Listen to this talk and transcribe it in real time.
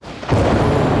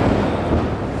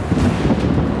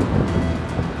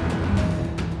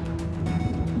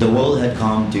The world had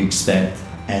come to expect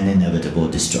an inevitable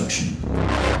destruction.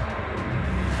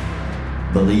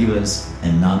 Believers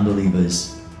and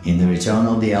non-believers in the return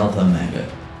of the Alpha Omega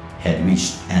had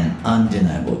reached an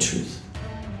undeniable truth.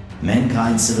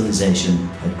 Mankind's civilization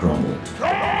had crumbled.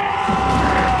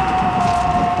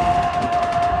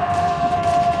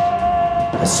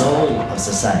 The soul of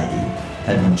society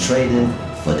had been traded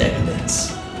for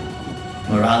decadence.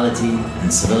 Morality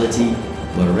and civility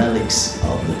were relics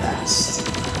of the past.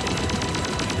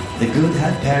 The good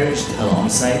had perished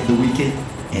alongside the wicked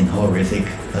in horrific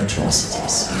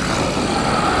atrocities.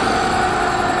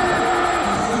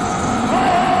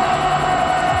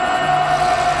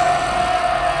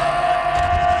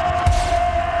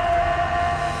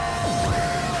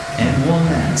 And one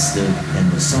man stood in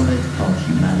the summit of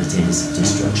humanity's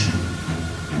destruction.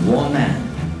 One man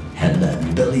had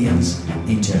led billions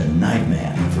into a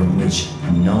nightmare from which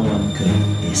no one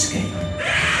could escape.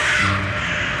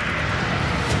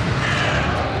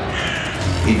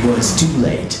 It was too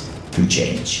late to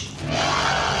change.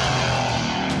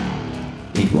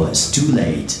 It was too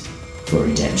late for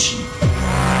redemption.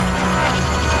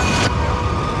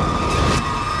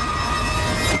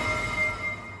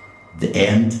 The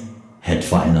end had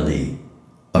finally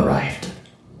arrived.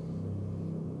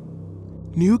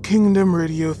 New Kingdom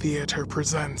Radio Theater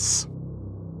presents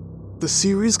the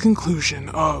series conclusion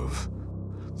of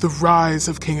The Rise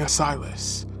of King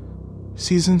Asilas,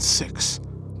 Season 6,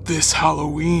 this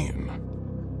Halloween.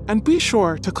 And be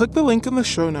sure to click the link in the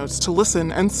show notes to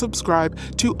listen and subscribe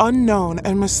to Unknown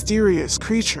and Mysterious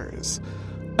Creatures,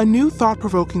 a new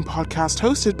thought-provoking podcast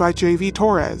hosted by JV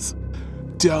Torres.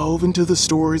 Delve into the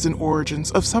stories and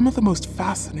origins of some of the most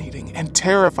fascinating and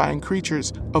terrifying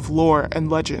creatures of lore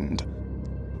and legend.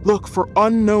 Look for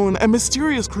Unknown and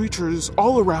Mysterious Creatures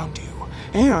all around you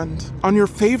and on your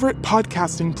favorite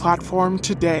podcasting platform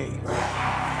today.